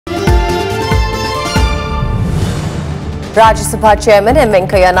Rajya Sabha Chairman M.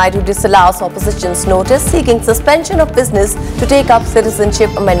 Venkaiah Naidu disallows opposition's notice seeking suspension of business to take up Citizenship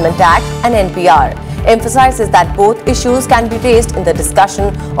Amendment Act and NPR. Emphasizes that both issues can be raised in the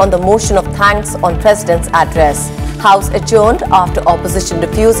discussion on the motion of thanks on President's address. House adjourned after opposition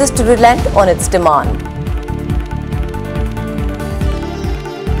refuses to relent on its demand.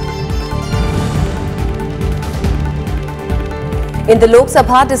 In the Lok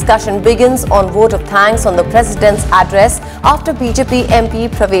Sabha, discussion begins on vote of thanks on the President's address after BJP MP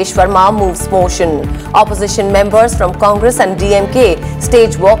Pravesh Verma moves motion. Opposition members from Congress and DMK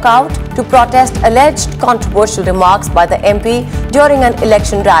stage walkout to protest alleged controversial remarks by the MP during an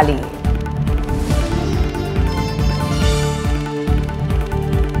election rally.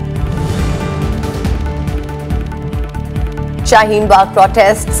 Shaheen Bagh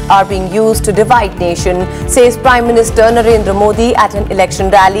protests are being used to divide nation, says Prime Minister Narendra Modi at an election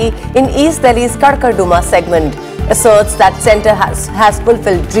rally in East Delhi's Kadkarduma segment. Asserts that centre has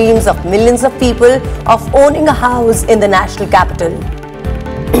fulfilled dreams of millions of people of owning a house in the national capital.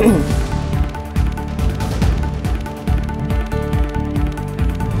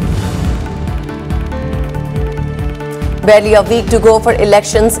 Barely a week to go for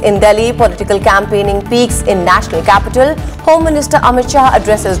elections in Delhi. Political campaigning peaks in national capital. Home Minister Amit Shah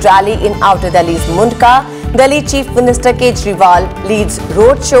addresses rally in Outer Delhi's Mundka. Delhi Chief Minister Kejriwal leads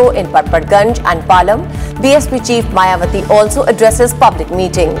roadshow in Parpadganj and Palam. BSP Chief Mayawati also addresses public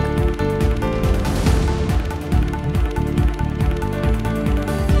meeting.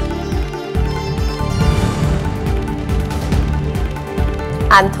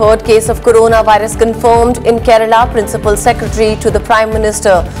 And third case of coronavirus confirmed in Kerala. Principal Secretary to the Prime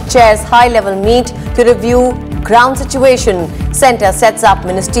Minister chairs high-level meet to review ground situation. Centre sets up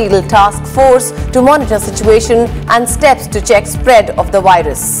ministerial task force to monitor situation and steps to check spread of the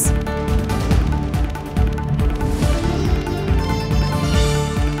virus.